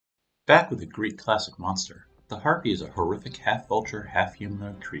Back with a Greek classic monster, the Harpy is a horrific half-vulture,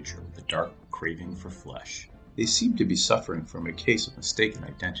 half-humanoid creature with a dark craving for flesh. They seem to be suffering from a case of mistaken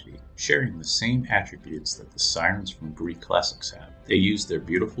identity, sharing the same attributes that the sirens from Greek classics have. They use their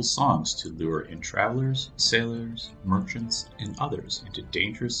beautiful songs to lure in travelers, sailors, merchants, and others into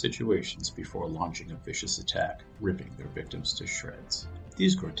dangerous situations before launching a vicious attack, ripping their victims to shreds.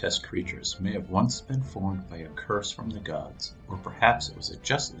 These grotesque creatures may have once been formed by a curse from the gods, or perhaps it was a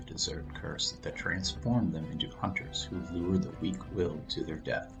justly deserved curse that transformed them into hunters who lure the weak-willed to their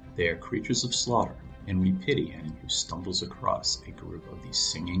death. They are creatures of slaughter, and we pity any who stumbles across a group of these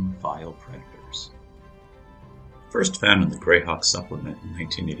singing, vile predators. First found in the Greyhawk supplement in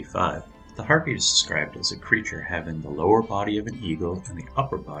 1985, the Harpy is described as a creature having the lower body of an eagle and the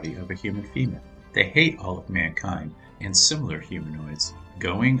upper body of a human female. They hate all of mankind and similar humanoids,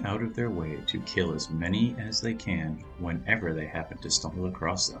 going out of their way to kill as many as they can whenever they happen to stumble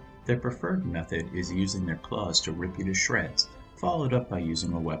across them. Their preferred method is using their claws to rip you to shreds, followed up by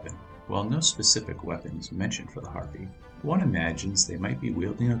using a weapon. While no specific weapon is mentioned for the Harpy, one imagines they might be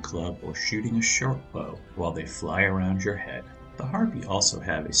wielding a club or shooting a short bow while they fly around your head. The Harpy also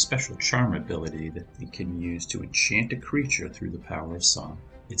have a special charm ability that they can use to enchant a creature through the power of song.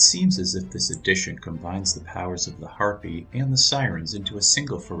 It seems as if this addition combines the powers of the Harpy and the sirens into a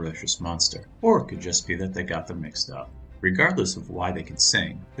single ferocious monster, or it could just be that they got them mixed up. Regardless of why they can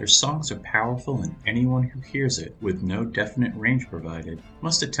sing, their songs are powerful and anyone who hears it, with no definite range provided,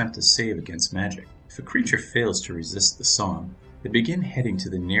 must attempt to save against magic. If a creature fails to resist the song, they begin heading to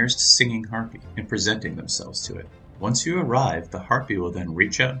the nearest singing Harpy and presenting themselves to it. Once you arrive, the Harpy will then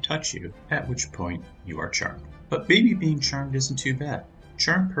reach out and touch you, at which point you are charmed. But maybe being charmed isn't too bad.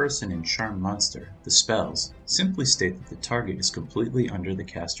 Charm Person and Charm Monster, the spells, simply state that the target is completely under the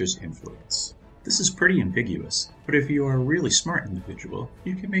caster's influence. This is pretty ambiguous, but if you are a really smart individual,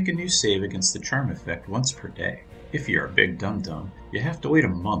 you can make a new save against the charm effect once per day. If you're a big dum-dum, you have to wait a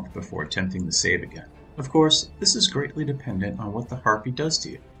month before attempting the save again. Of course, this is greatly dependent on what the Harpy does to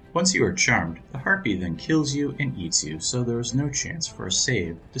you. Once you are charmed, the Harpy then kills you and eats you, so there is no chance for a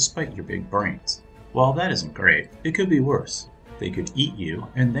save despite your big brains. While that isn't great, it could be worse. They could eat you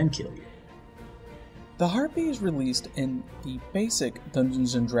and then kill you. The Harpy is released in the basic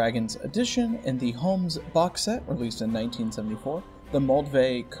Dungeons & Dragons edition and the Holmes box set released in 1974, the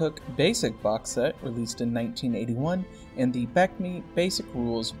Moldvay Cook basic box set released in 1981, and the Beckme Basic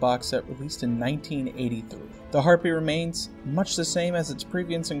Rules box set released in 1983. The Harpy remains much the same as its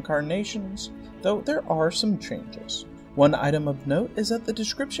previous incarnations, though there are some changes. One item of note is that the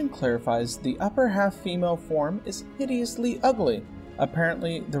description clarifies the upper half female form is hideously ugly.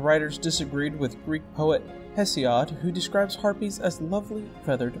 Apparently, the writers disagreed with Greek poet Hesiod, who describes harpies as lovely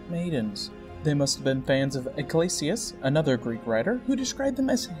feathered maidens. They must have been fans of Ecclesias, another Greek writer, who described them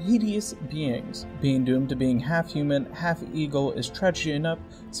as hideous beings. Being doomed to being half human, half eagle is tragedy enough,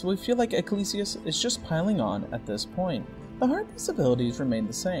 so we feel like Ecclesias is just piling on at this point. The Harpy's abilities remain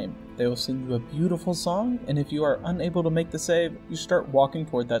the same. They will sing you a beautiful song, and if you are unable to make the save, you start walking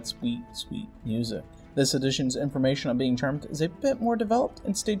toward that sweet, sweet music. This edition's information on being charmed is a bit more developed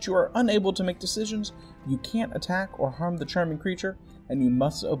and states you are unable to make decisions, you can't attack or harm the charming creature, and you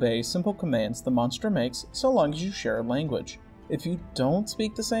must obey simple commands the monster makes so long as you share a language. If you don't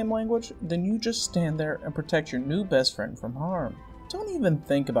speak the same language, then you just stand there and protect your new best friend from harm. Don't even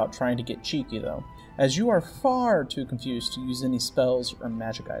think about trying to get cheeky though, as you are far too confused to use any spells or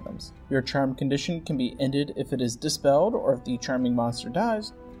magic items. Your charm condition can be ended if it is dispelled or if the charming monster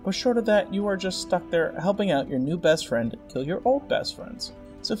dies, but short of that, you are just stuck there helping out your new best friend kill your old best friends.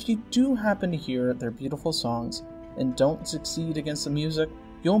 So if you do happen to hear their beautiful songs and don't succeed against the music,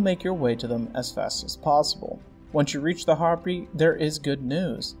 you'll make your way to them as fast as possible. Once you reach the Harpy, there is good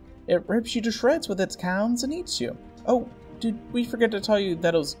news. It rips you to shreds with its talons and eats you. Oh, did we forget to tell you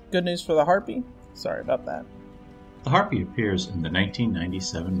that it was good news for the Harpy? Sorry about that. The Harpy appears in the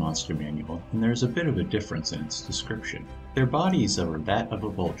 1997 Monster Manual, and there is a bit of a difference in its description. Their bodies are that of a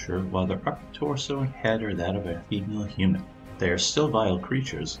vulture, while their upper torso and head are that of a female human. They are still vile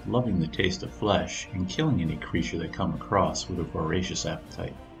creatures, loving the taste of flesh, and killing any creature they come across with a voracious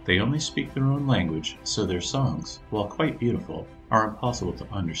appetite. They only speak their own language, so their songs, while quite beautiful, are impossible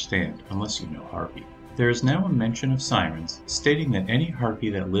to understand unless you know Harpy. There is now a mention of sirens, stating that any Harpy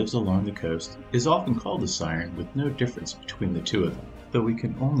that lives along the coast is often called a siren with no difference between the two of them, though we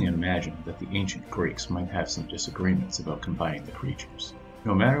can only imagine that the ancient Greeks might have some disagreements about combining the creatures.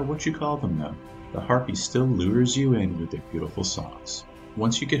 No matter what you call them though, the Harpy still lures you in with their beautiful songs.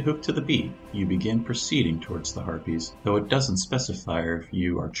 Once you get hooked to the beat, you begin proceeding towards the Harpies, though it doesn't specify if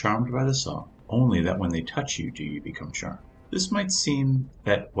you are charmed by the song, only that when they touch you do you become charmed. This might seem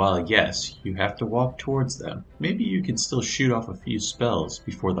that while yes, you have to walk towards them, maybe you can still shoot off a few spells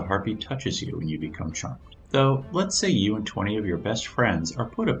before the harpy touches you and you become charmed. Though, let's say you and 20 of your best friends are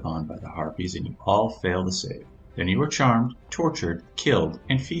put upon by the harpies and you all fail the save. Then you are charmed, tortured, killed,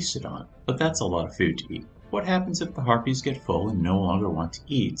 and feasted on. But that's a lot of food to eat. What happens if the harpies get full and no longer want to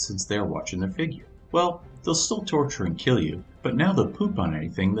eat since they're watching their figure? Well, they'll still torture and kill you, but now they'll poop on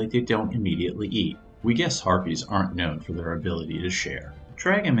anything that they don't immediately eat. We guess harpies aren't known for their ability to share.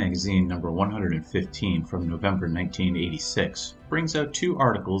 Dragon Magazine number 115 from November 1986 brings out 2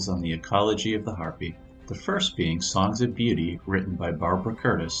 articles on the ecology of the harpy. The first being Songs of Beauty, written by Barbara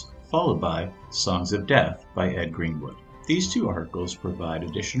Curtis, followed by Songs of Death by Ed Greenwood. These 2 articles provide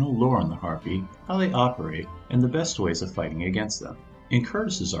additional lore on the harpy, how they operate, and the best ways of fighting against them. In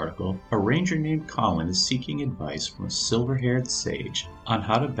Curtis's article, a ranger named Colin is seeking advice from a silver-haired sage on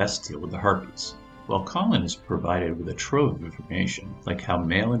how to best deal with the harpies. While Colin is provided with a trove of information, like how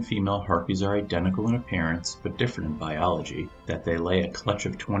male and female harpies are identical in appearance but different in biology, that they lay a clutch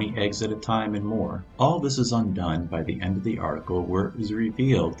of 20 eggs at a time and more, all this is undone by the end of the article where it is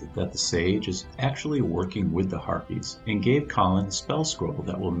revealed that the sage is actually working with the harpies and gave Colin a spell scroll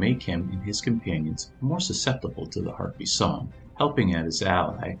that will make him and his companions more susceptible to the harpy song, helping out his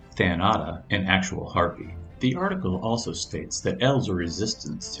ally, Thanata, an actual harpy. The article also states that elves are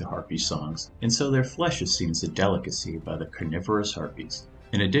resistant to harpy songs, and so their flesh is seen as a delicacy by the carnivorous harpies.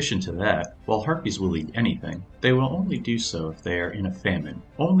 In addition to that, while harpies will eat anything, they will only do so if they are in a famine,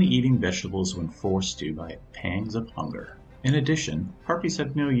 only eating vegetables when forced to by pangs of hunger. In addition, harpies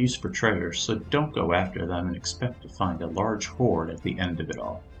have no use for treasure, so don't go after them and expect to find a large hoard at the end of it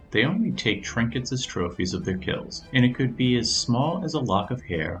all. They only take trinkets as trophies of their kills, and it could be as small as a lock of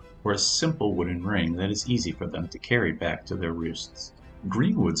hair or a simple wooden ring that is easy for them to carry back to their roosts.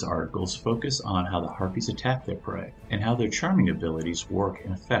 Greenwood's articles focus on how the harpies attack their prey, and how their charming abilities work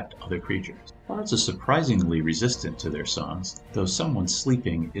and affect other creatures. Bards are surprisingly resistant to their songs, though someone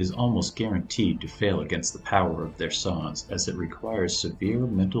sleeping is almost guaranteed to fail against the power of their songs, as it requires severe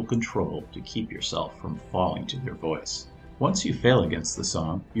mental control to keep yourself from falling to their voice. Once you fail against the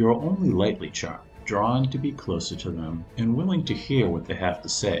song, you are only lightly charmed, drawn to be closer to them, and willing to hear what they have to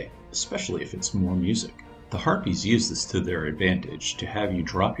say, especially if it's more music. The harpies use this to their advantage to have you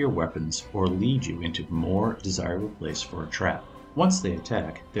drop your weapons or lead you into a more desirable place for a trap. Once they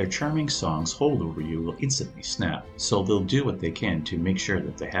attack, their charming song's hold over you will instantly snap, so they'll do what they can to make sure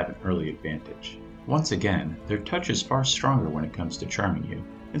that they have an early advantage. Once again, their touch is far stronger when it comes to charming you,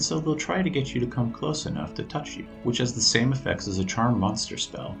 and so they'll try to get you to come close enough to touch you, which has the same effects as a charm monster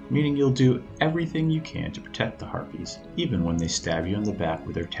spell, meaning you'll do everything you can to protect the harpies, even when they stab you in the back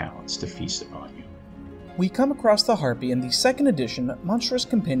with their talons to feast upon you. We come across the harpy in the second edition Monstrous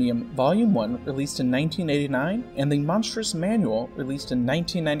Compendium Volume 1, released in 1989, and the Monstrous Manual, released in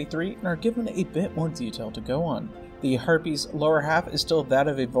 1993, and are given a bit more detail to go on. The harpy's lower half is still that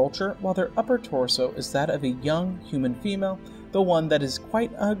of a vulture, while their upper torso is that of a young human female, the one that is quite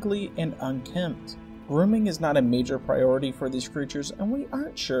ugly and unkempt. Grooming is not a major priority for these creatures, and we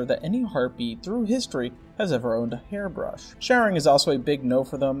aren't sure that any harpy through history has ever owned a hairbrush. Showering is also a big no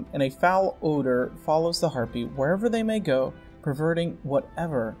for them, and a foul odor follows the harpy wherever they may go, perverting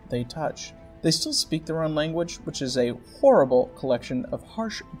whatever they touch. They still speak their own language, which is a horrible collection of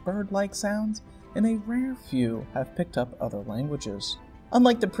harsh bird-like sounds, and a rare few have picked up other languages.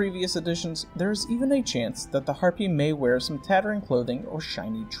 Unlike the previous editions, there is even a chance that the harpy may wear some tattering clothing or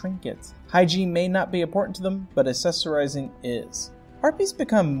shiny trinkets. Hygiene may not be important to them, but accessorizing is. Harpies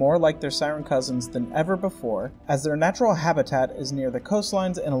become more like their siren cousins than ever before, as their natural habitat is near the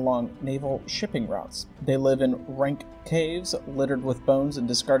coastlines and along naval shipping routes. They live in rank caves littered with bones and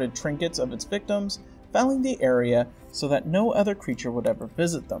discarded trinkets of its victims, fouling the area so that no other creature would ever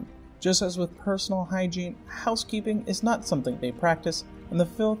visit them. Just as with personal hygiene, housekeeping is not something they practice, and the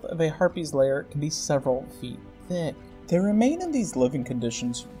filth of a harpy's lair can be several feet thick. They remain in these living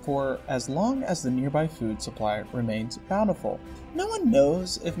conditions for as long as the nearby food supply remains bountiful. No one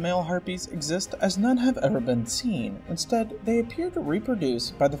knows if male harpies exist, as none have ever been seen. Instead, they appear to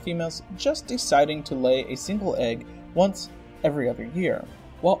reproduce by the females just deciding to lay a single egg once every other year.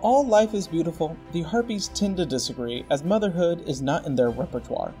 While all life is beautiful, the harpies tend to disagree, as motherhood is not in their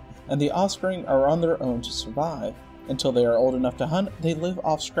repertoire, and the offspring are on their own to survive. Until they are old enough to hunt, they live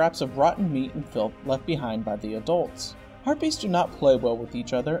off scraps of rotten meat and filth left behind by the adults. Harpies do not play well with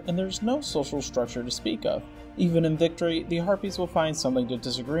each other, and there is no social structure to speak of. Even in victory, the harpies will find something to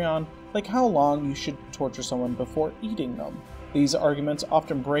disagree on, like how long you should torture someone before eating them. These arguments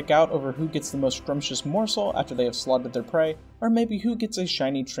often break out over who gets the most scrumptious morsel after they have slaughtered their prey, or maybe who gets a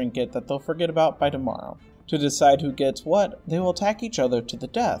shiny trinket that they'll forget about by tomorrow. To decide who gets what, they will attack each other to the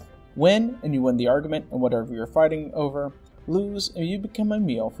death. Win, and you win the argument and whatever you're fighting over. Lose, and you become a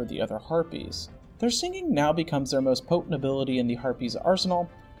meal for the other Harpies. Their singing now becomes their most potent ability in the Harpies' arsenal.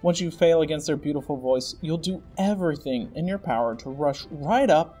 Once you fail against their beautiful voice, you'll do everything in your power to rush right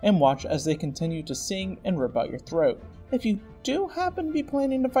up and watch as they continue to sing and rip out your throat. If you do happen to be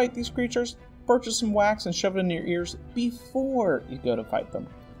planning to fight these creatures, purchase some wax and shove it in your ears before you go to fight them.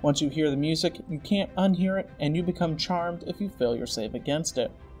 Once you hear the music, you can't unhear it, and you become charmed if you fail your save against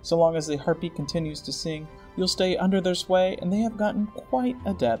it. So long as the Harpy continues to sing, you'll stay under their sway, and they have gotten quite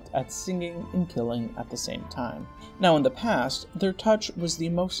adept at singing and killing at the same time. Now in the past, their touch was the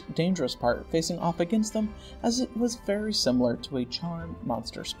most dangerous part facing off against them, as it was very similar to a charm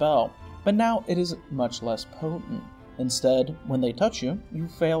monster spell. But now it is much less potent. Instead, when they touch you, you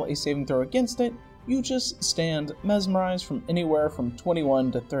fail a saving throw against it, you just stand mesmerized from anywhere from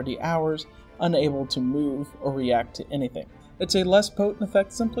 21 to 30 hours, unable to move or react to anything. It's a less potent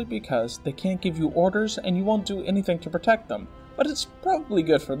effect simply because they can't give you orders and you won't do anything to protect them, but it's probably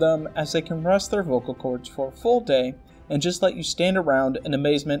good for them as they can rest their vocal cords for a full day and just let you stand around in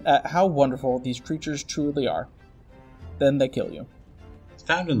amazement at how wonderful these creatures truly are. Then they kill you.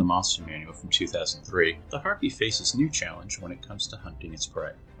 Found in the Monster Manual from 2003, the Harpy faces new challenge when it comes to hunting its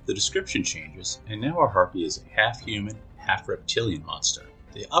prey. The description changes, and now our Harpy is a half-human, half-reptilian monster.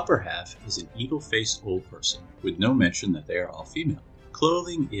 The upper half is an evil-faced old person, with no mention that they are all female.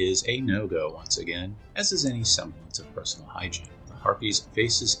 Clothing is a no-go once again, as is any semblance of personal hygiene. The Harpy's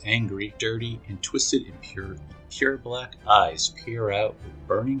face is angry, dirty, and twisted impurely. Pure black eyes peer out with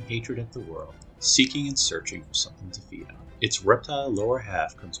burning hatred at the world, seeking and searching for something to feed on. Its reptile lower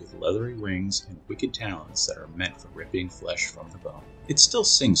half comes with leathery wings and wicked talons that are meant for ripping flesh from the bone. It still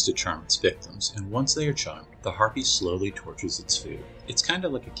sings to charm its victims, and once they are charmed, the Harpy slowly tortures its food. It's kinda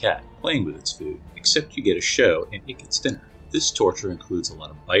like a cat, playing with its food, except you get a show and it gets dinner. This torture includes a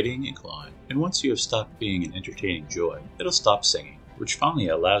lot of biting and clawing, and once you have stopped being an entertaining joy, it'll stop singing, which finally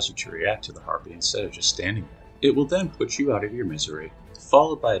allows you to react to the Harpy instead of just standing there. It will then put you out of your misery,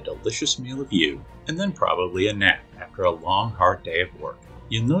 followed by a delicious meal of you, and then probably a nap after a long, hard day of work.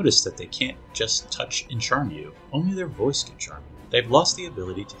 You'll notice that they can't just touch and charm you, only their voice can charm you. They've lost the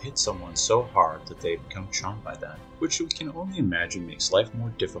ability to hit someone so hard that they become charmed by them, which we can only imagine makes life more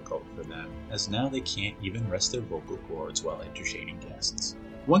difficult for them, as now they can't even rest their vocal cords while entertaining guests.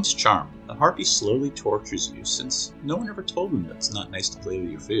 Once charmed, the Harpy slowly tortures you since no one ever told them that it's not nice to play with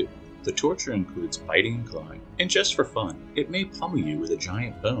your food. The torture includes biting and clawing, and just for fun, it may pummel you with a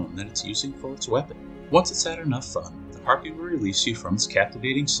giant bone that it's using for its weapon. Once it's had enough fun, the Harpy will release you from its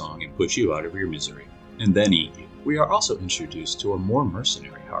captivating song and put you out of your misery, and then eat you. We are also introduced to a more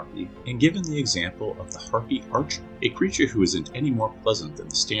mercenary Harpy, and given the example of the Harpy Archer, a creature who isn't any more pleasant than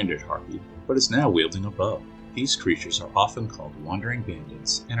the standard Harpy, but is now wielding a bow. These creatures are often called wandering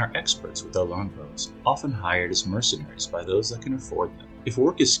bandits, and are experts with their longbows, often hired as mercenaries by those that can afford them. If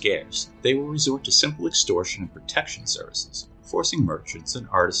work is scarce, they will resort to simple extortion and protection services, forcing merchants and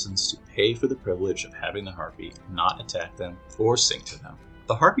artisans to pay for the privilege of having the Harpy not attack them or sing to them.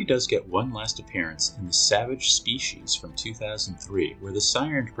 The Harpy does get one last appearance in the Savage Species from 2003, where the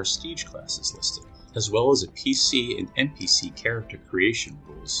Siren Prestige class is listed, as well as a PC and NPC character creation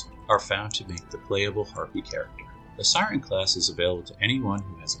rules are found to make the playable Harpy character. The Siren class is available to anyone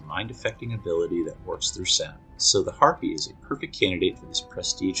who has a mind-affecting ability that works through sound, so the Harpy is a perfect candidate for this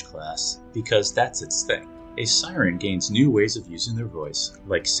Prestige class because that's its thing. A Siren gains new ways of using their voice,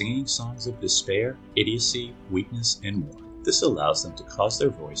 like singing songs of despair, idiocy, weakness, and more. This allows them to cause their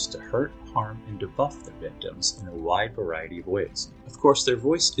voice to hurt, harm, and debuff their victims in a wide variety of ways. Of course, their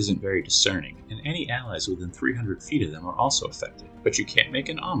voice isn't very discerning, and any allies within 300 feet of them are also affected, but you can't make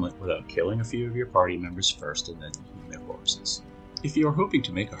an omelet without killing a few of your party members first and then eating their corpses. If you are hoping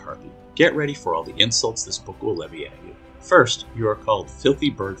to make a Harpy, get ready for all the insults this book will levy at you. First, you are called filthy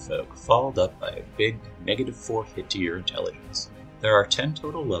birdfolk, followed up by a big -4 hit to your intelligence. There are 10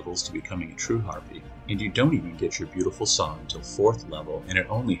 total levels to becoming a true Harpy, and you don't even get your beautiful song until 4th level, and it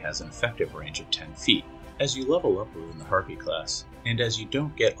only has an effective range of 10 feet. As you level up within the Harpy class, and as you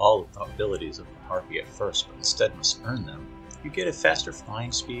don't get all of the abilities of the Harpy at first but instead must earn them, you get a faster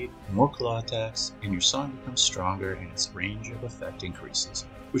flying speed, more claw attacks, and your song becomes stronger and its range of effect increases,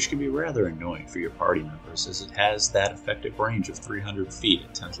 which can be rather annoying for your party members as it has that effective range of 300 feet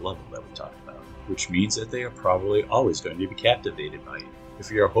at 10th level that we talked about, which means that they are probably always going to be captivated by you. If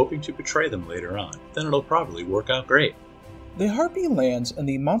you are hoping to betray them later on, then it'll probably work out great. The Harpy lands in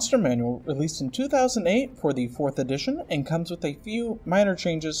the Monster Manual released in 2008 for the 4th edition and comes with a few minor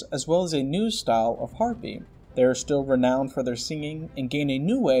changes as well as a new style of Harpy. They are still renowned for their singing and gain a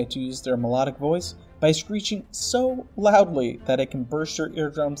new way to use their melodic voice by screeching so loudly that it can burst your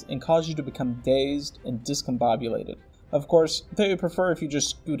eardrums and cause you to become dazed and discombobulated. Of course, they would prefer if you just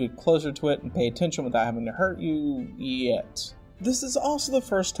scooted closer to it and pay attention without having to hurt you yet. This is also the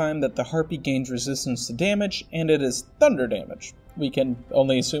first time that the Harpy gains resistance to damage, and it is thunder damage. We can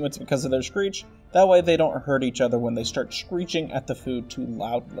only assume it's because of their screech. That way they don't hurt each other when they start screeching at the food too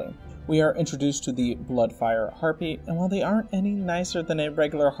loudly. We are introduced to the Bloodfire Harpy, and while they aren't any nicer than a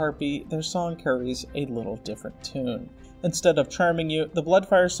regular Harpy, their song carries a little different tune. Instead of charming you, the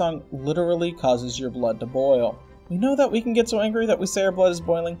Bloodfire song literally causes your blood to boil. We know that we can get so angry that we say our blood is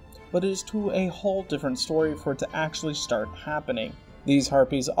boiling, but it is to a whole different story for it to actually start happening. These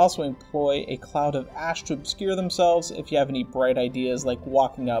Harpies also employ a cloud of ash to obscure themselves if you have any bright ideas like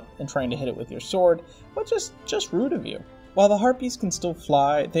walking up and trying to hit it with your sword, which is just rude of you. While the Harpies can still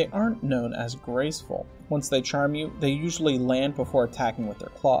fly, they aren't known as graceful. Once they charm you, they usually land before attacking with their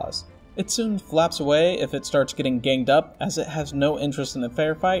claws. It soon flaps away if it starts getting ganged up, as it has no interest in a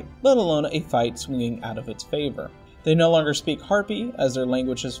fair fight, let alone a fight swinging out of its favor. They no longer speak Harpy, as their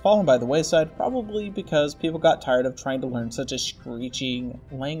language has fallen by the wayside, probably because people got tired of trying to learn such a screeching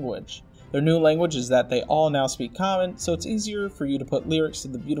language. Their new language is that they all now speak Common, so it's easier for you to put lyrics to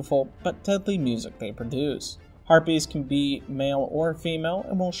the beautiful but deadly music they produce. Harpies can be male or female,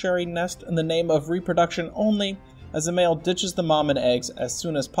 and will share a nest in the name of reproduction only, as the male ditches the mom and eggs as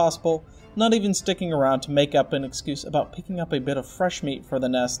soon as possible, not even sticking around to make up an excuse about picking up a bit of fresh meat for the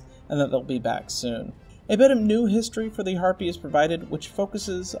nest and that they'll be back soon. A bit of new history for the Harpy is provided, which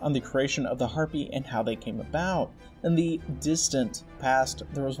focuses on the creation of the Harpy and how they came about. In the distant past,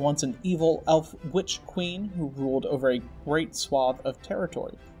 there was once an evil elf witch queen who ruled over a great swath of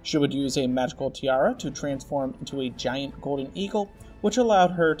territory. She would use a magical tiara to transform into a giant golden eagle, which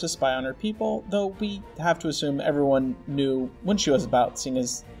allowed her to spy on her people, though we have to assume everyone knew when she was about, seeing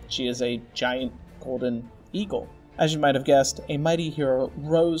as she is a giant golden eagle. As you might have guessed, a mighty hero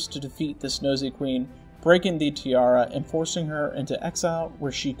rose to defeat this nosy queen, breaking the tiara and forcing her into exile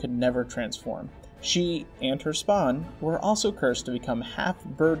where she could never transform. She and her spawn were also cursed to become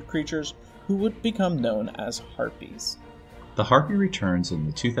half-bird creatures who would become known as Harpies. The Harpy returns in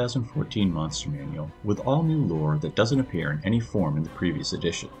the 2014 Monster Manual with all new lore that doesn't appear in any form in the previous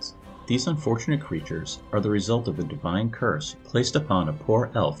editions. These unfortunate creatures are the result of a divine curse placed upon a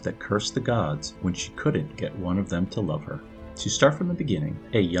poor elf that cursed the gods when she couldn't get one of them to love her. To start from the beginning,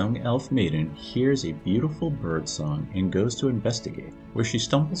 a young elf maiden hears a beautiful bird song and goes to investigate, where she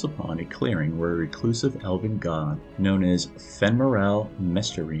stumbles upon a clearing where a reclusive elven god known as Fenmarel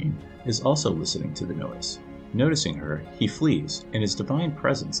Mesterine is also listening to the noise. Noticing her, he flees, and his divine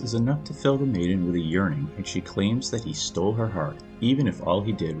presence is enough to fill the maiden with a yearning, and she claims that he stole her heart, even if all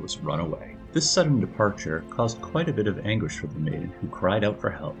he did was run away. This sudden departure caused quite a bit of anguish for the maiden, who cried out for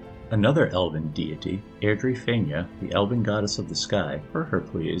help. Another elven deity, Erdrifenia, the elven goddess of the sky, heard her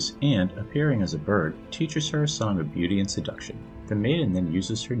pleas and, appearing as a bird, teaches her a song of beauty and seduction. The maiden then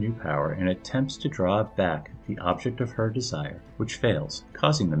uses her new power and attempts to draw back the object of her desire, which fails,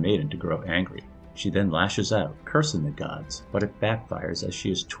 causing the maiden to grow angry. She then lashes out, cursing the gods, but it backfires as she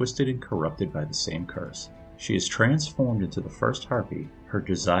is twisted and corrupted by the same curse. She is transformed into the first Harpy, her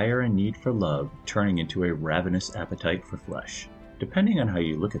desire and need for love turning into a ravenous appetite for flesh. Depending on how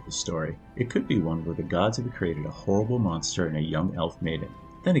you look at the story, it could be one where the gods have created a horrible monster in a young elf maiden.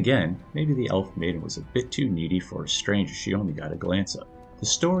 Then again, maybe the elf maiden was a bit too needy for a stranger she only got a glance of. The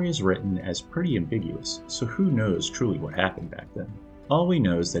story is written as pretty ambiguous, so who knows truly what happened back then. All we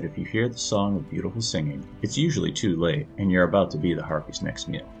know is that if you hear the song of beautiful singing, it's usually too late and you're about to be the Harpy's next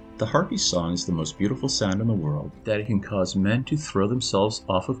meal. The Harpy's song is the most beautiful sound in the world, that it can cause men to throw themselves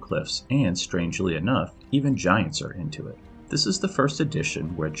off of cliffs, and strangely enough, even giants are into it. This is the first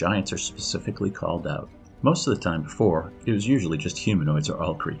edition where giants are specifically called out. Most of the time before, it was usually just humanoids or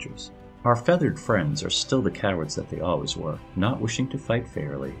all creatures. Our feathered friends are still the cowards that they always were, not wishing to fight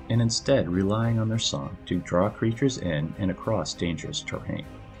fairly, and instead relying on their song to draw creatures in and across dangerous terrain.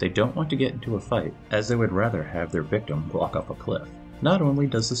 They don't want to get into a fight, as they would rather have their victim walk off a cliff. Not only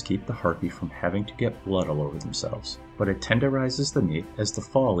does this keep the Harpy from having to get blood all over themselves, but it tenderizes the meat, as the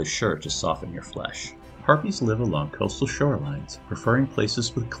fall is sure to soften your flesh. Harpies live along coastal shorelines, preferring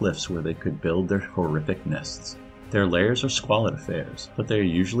places with cliffs where they could build their horrific nests. Their lairs are squalid affairs, but they are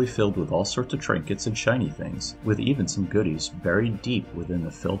usually filled with all sorts of trinkets and shiny things, with even some goodies buried deep within the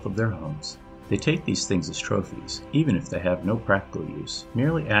filth of their homes. They take these things as trophies, even if they have no practical use,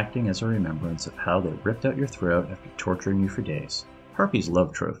 merely acting as a remembrance of how they ripped out your throat after torturing you for days. Harpies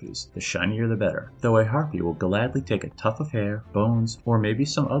love trophies, the shinier the better, though a harpy will gladly take a tuft of hair, bones, or maybe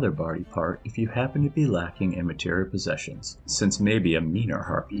some other body part if you happen to be lacking in material possessions, since maybe a meaner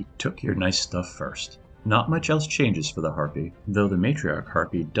harpy took your nice stuff first. Not much else changes for the harpy, though the matriarch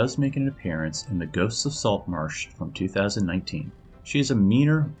harpy does make an appearance in the Ghosts of Saltmarsh from 2019. She is a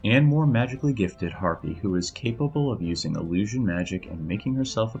meaner and more magically gifted harpy who is capable of using illusion magic and making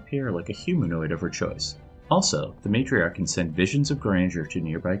herself appear like a humanoid of her choice. Also, the matriarch can send visions of grandeur to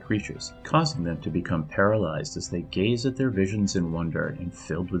nearby creatures, causing them to become paralyzed as they gaze at their visions in wonder and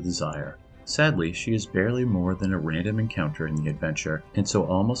filled with desire. Sadly, she is barely more than a random encounter in the adventure, and so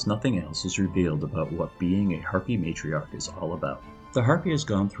almost nothing else is revealed about what being a harpy matriarch is all about. The Harpy has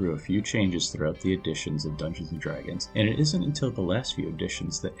gone through a few changes throughout the editions of Dungeons & Dragons, and it isn't until the last few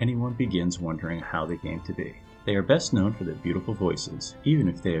editions that anyone begins wondering how they came to be. They are best known for their beautiful voices, even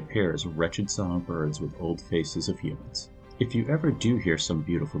if they appear as wretched songbirds with old faces of humans. If you ever do hear some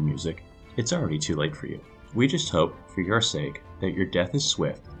beautiful music, it's already too late for you. We just hope, for your sake, that your death is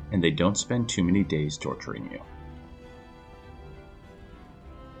swift and they don't spend too many days torturing you.